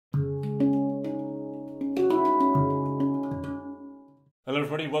Hello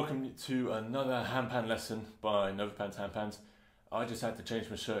everybody, welcome to another handpan lesson by NovaPans Handpans. I just had to change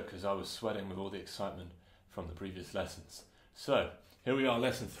my shirt because I was sweating with all the excitement from the previous lessons. So, here we are,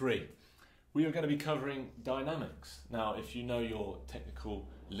 lesson 3. We are going to be covering dynamics. Now, if you know your technical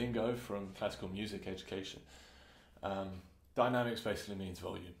lingo from classical music education, dynamics basically means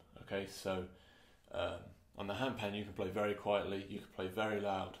volume. Okay, so on the handpan you can play very quietly, you can play very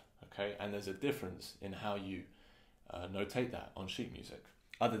loud, okay, and there's a difference in how you notate that on sheet music,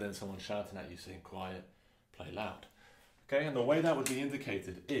 other than someone shouting at you saying quiet, play loud. Okay, and the way that would be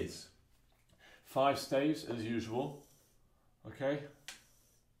indicated is 5 staves as usual, okay?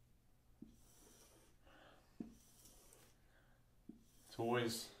 It's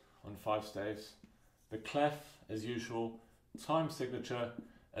always on 5 staves. The clef as usual, time signature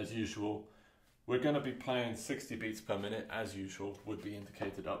as usual. We're going to be playing 60 beats per minute as usual, would be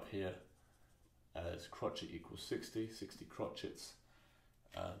indicated up here as crotchet equals 60 crotchets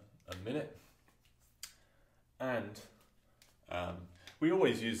a minute. And we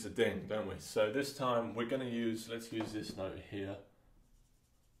always use the ding, don't we? So this time we're going to use, let's use this note here.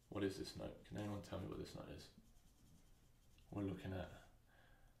 What is this note? Can anyone tell me what this note is? We're looking at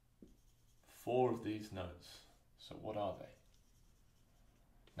 4 of these notes. So what are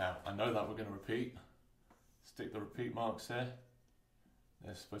they? Now, I know that we're going to repeat. Stick the repeat marks there.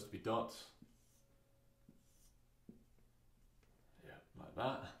 They're supposed to be dots. Yeah, like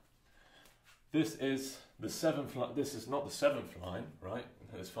that. This is the 7th line. This is not the 7th line, right?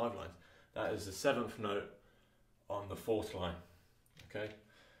 There's 5 lines. That is the 7th note on the 4th line. Okay?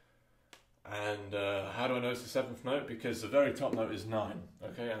 And how do I know it's the 7th note? Because the very top note is 9.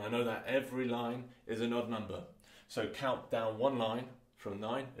 Okay? And I know that every line is an odd number. So count down 1 line from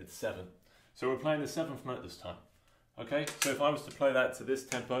 9, it's 7. So we're playing the 7th note this time. Okay? So if I was to play that to this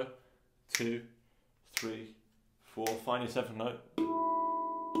tempo, 2, 3, 4, find your 7th note.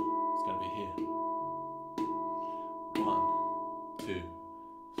 It's going to be here. 1, 2,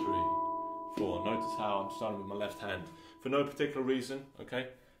 3, 4. Notice how I'm starting with my left hand. For no particular reason, okay?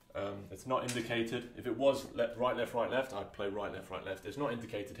 It's not indicated. If it was right, left, right, left, I'd play right, left, right, left. It's not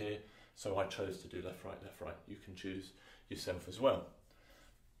indicated here, so I chose to do left, right, left, right. You can choose yourself as well.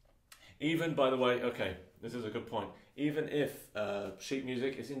 Even, by the way, okay, this is a good point. Even if sheet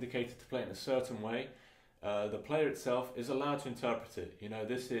music is indicated to play in a certain way, the player itself is allowed to interpret it. You know,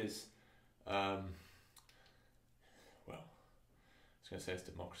 this is, well, I was going to say it's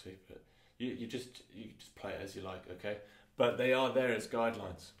democracy, but you just play it as you like, okay? But they are there as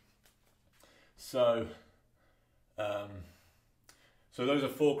guidelines. So, so those are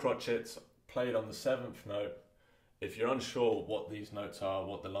 4 crotchets played on the 7th note. If you're unsure what these notes are,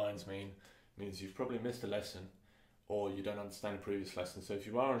 what the lines mean, means you've probably missed a lesson or you don't understand the previous lesson. So if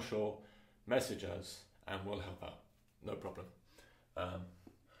you are unsure, message us and we'll help out. No problem.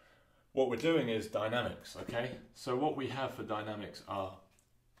 What we're doing is dynamics, okay? So what we have for dynamics are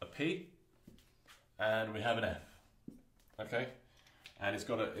a P and we have an F, okay? And it's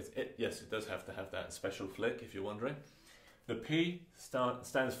got yes, it does have to have that special flick if you're wondering. The P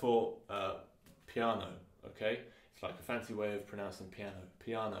stands for piano, okay? It's like a fancy way of pronouncing piano,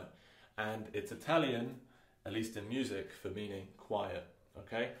 piano. And it's Italian, at least in music, for meaning quiet,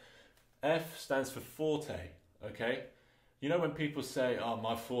 okay? F stands for forte, okay? You know when people say, oh,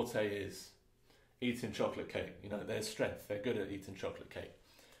 my forte is eating chocolate cake, you know, their strength, they're good at eating chocolate cake.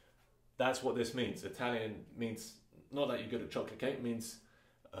 That's what this means. Italian means, not that you're good at chocolate cake, it means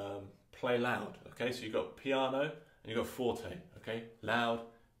play loud, okay? So you've got piano and you've got forte, okay? Loud,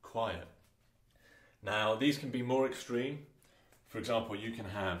 quiet. Now, these can be more extreme. For example, you can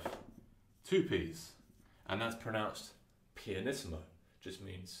have 2 P's, and that's pronounced pianissimo, just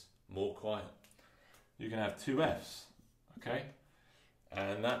means more quiet. You can have 2 F's, okay?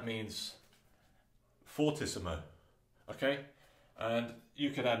 And that means fortissimo, okay? And you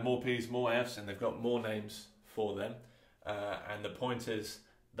could add more P's, more F's, and they've got more names for them. And the point is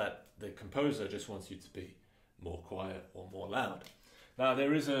that the composer just wants you to be more quiet or more loud. Now I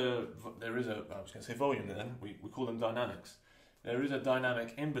was going to say volume then, we call them dynamics. There is a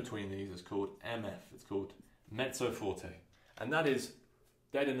dynamic in between these, it's called MF, it's called mezzo forte. And that is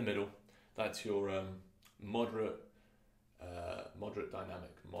dead in the middle, that's your moderate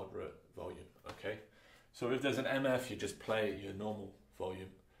dynamic, moderate volume, okay? So if there's an MF, you just play your normal volume.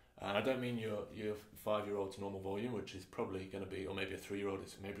 And I don't mean your 5-year-old's normal volume, which is probably going to be, or maybe a 3-year-old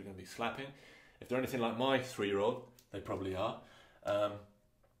is maybe going to be slapping. If they're anything like my 3-year-old, they probably are.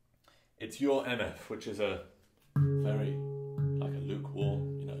 It's your MF, which is a very, like a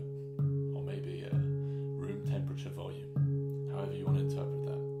lukewarm, you know, or maybe a room temperature volume, however you want to interpret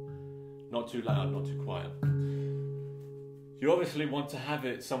that. Not too loud, not too quiet. You obviously want to have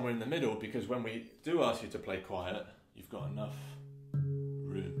it somewhere in the middle, because when we do ask you to play quiet, you've got enough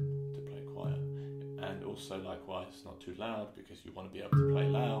room to play quiet. And also likewise, not too loud, because you want to be able to play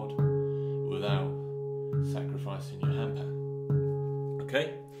loud without sacrificing your handpan.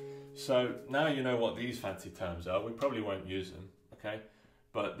 Okay? So now you know what these fancy terms are. We probably won't use them, okay?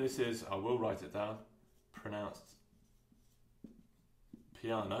 But this is, I will write it down, pronounced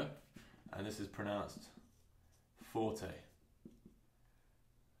piano, and this is pronounced forte.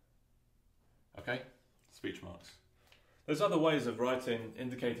 Okay? Speech marks. There's other ways of writing,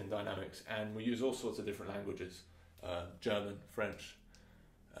 indicating dynamics, and we use all sorts of different languages, German, French,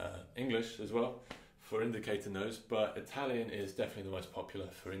 English as well, for indicating those, but Italian is definitely the most popular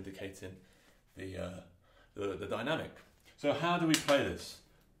for indicating the dynamic. So how do we play this?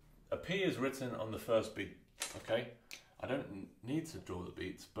 A P is written on the first beat, okay? I don't need to draw the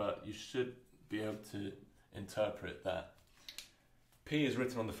beats, but you should be able to interpret that. P is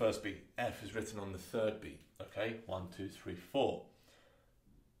written on the first beat, F is written on the third beat, okay? 1, 2, 3, 4.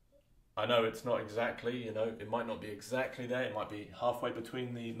 I know it's not exactly, it might not be exactly there, it might be halfway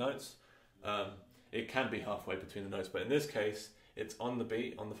between the notes. It can be halfway between the notes, but in this case, it's on the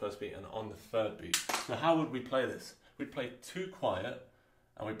beat, on the first beat, and on the third beat. So how would we play this? We'd play too quiet,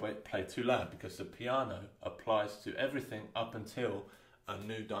 and we play too loud, because the piano applies to everything up until a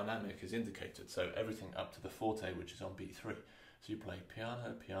new dynamic is indicated. So everything up to the forte, which is on beat 3. So you play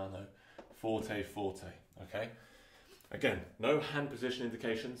piano, piano, forte, forte, okay? Again, no hand position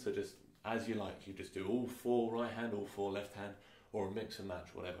indication, so just as you like. You just do all 4 right hand, all 4 left hand, or a mix and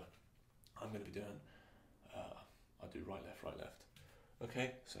match, whatever. I'm going to be doing, I'll do right, left.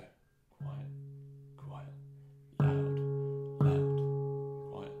 Okay, so quiet, quiet, loud, loud,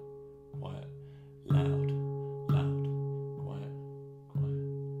 quiet, quiet, loud, loud, quiet, quiet,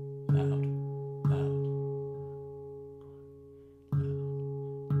 loud, loud, loud.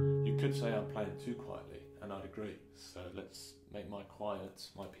 You could say I'm playing too quietly, and I'd agree. So let's make my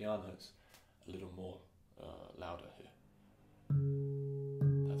quiets, my pianos, a little more louder here.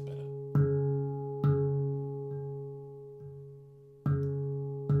 That's better.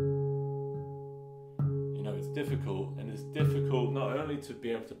 It's difficult, and it's difficult not only to be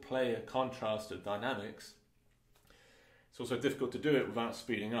able to play a contrast of dynamics, it's also difficult to do it without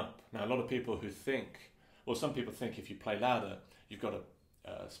speeding up. Now, a lot of people who think, well, some people think if you play louder, you've got to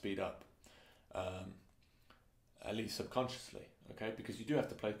speed up, at least subconsciously, okay? Because you do have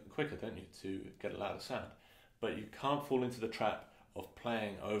to play quicker, don't you, to get a louder sound. But you can't fall into the trap of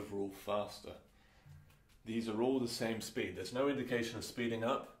playing overall faster. These are all the same speed. There's no indication of speeding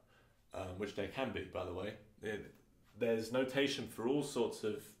up, which they can be, by the way. There's notation for all sorts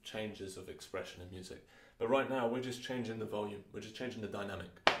of changes of expression in music. But right now, we're just changing the volume. We're just changing the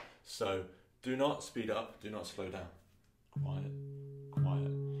dynamic. So do not speed up, do not slow down. Quiet,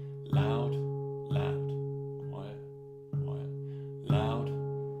 quiet, loud, loud, quiet, quiet, loud,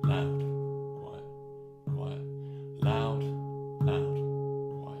 loud, quiet, quiet, loud, loud,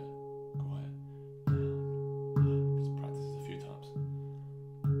 quiet, quiet, loud. Just practice this a few times.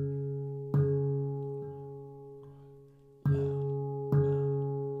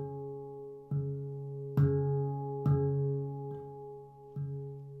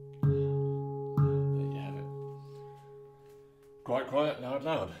 Quiet, quiet, loud,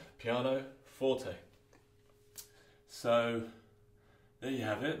 loud. Piano, forte. So there you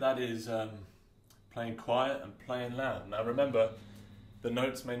have it. That is playing quiet and playing loud. Now remember, the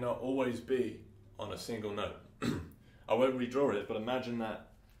notes may not always be on a single note. I won't redraw it, but imagine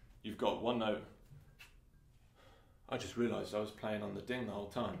that you've got one note. I just realised I was playing on the ding the whole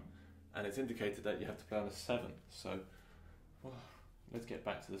time, and it's indicated that you have to play on a 7. So well, let's get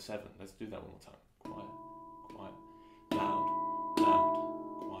back to the 7. Let's do that one more time. Quiet, quiet, loud, loud,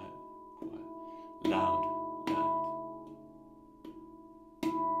 quiet, quiet, loud, loud.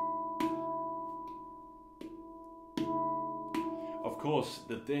 Of course,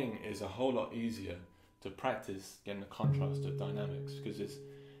 the ding is a whole lot easier to practice getting the contrast of dynamics, because it's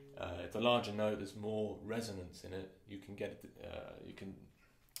a larger note. There's more resonance in it. You can get it.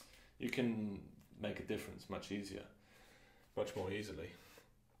 You can make a difference much easier, much more easily.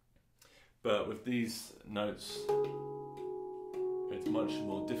 But with these notes, it's much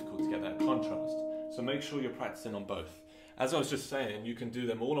more difficult to get that contrast. So make sure you're practicing on both. As I was just saying, you can do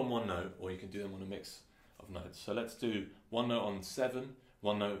them all on one note, or you can do them on a mix of notes. So let's do one note on 7,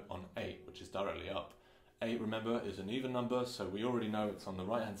 one note on 8, which is directly up. 8, remember, is an even number, so we already know it's on the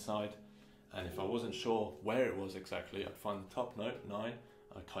right hand side. And if I wasn't sure where it was exactly, I'd find the top note, 9,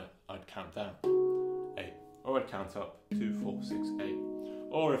 I'd count down, 8. Or I'd count up, 2, 4, 6, 8.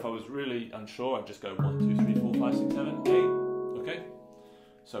 Or if I was really unsure, I'd just go 1, 2, 3, 4, 5, 6, 7, 8. Okay?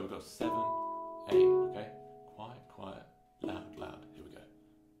 So we've got 7, 8, okay? Quiet, quiet, loud, loud. Here we go.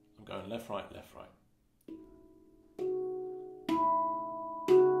 I'm going left, right, left, right.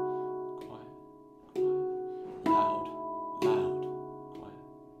 Quiet, quiet, loud, loud, quiet,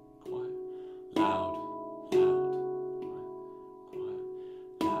 quiet, loud, loud, quiet, quiet,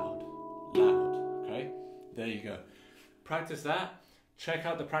 loud, loud. Okay? There you go. Practice that. Check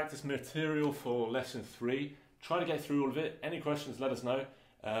out the practice material for lesson 3. Try to get through all of it. Any questions, let us know.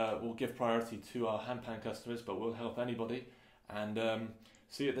 We'll give priority to our handpan customers, but we'll help anybody. And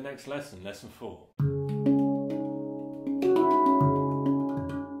see you at the next lesson, lesson 4.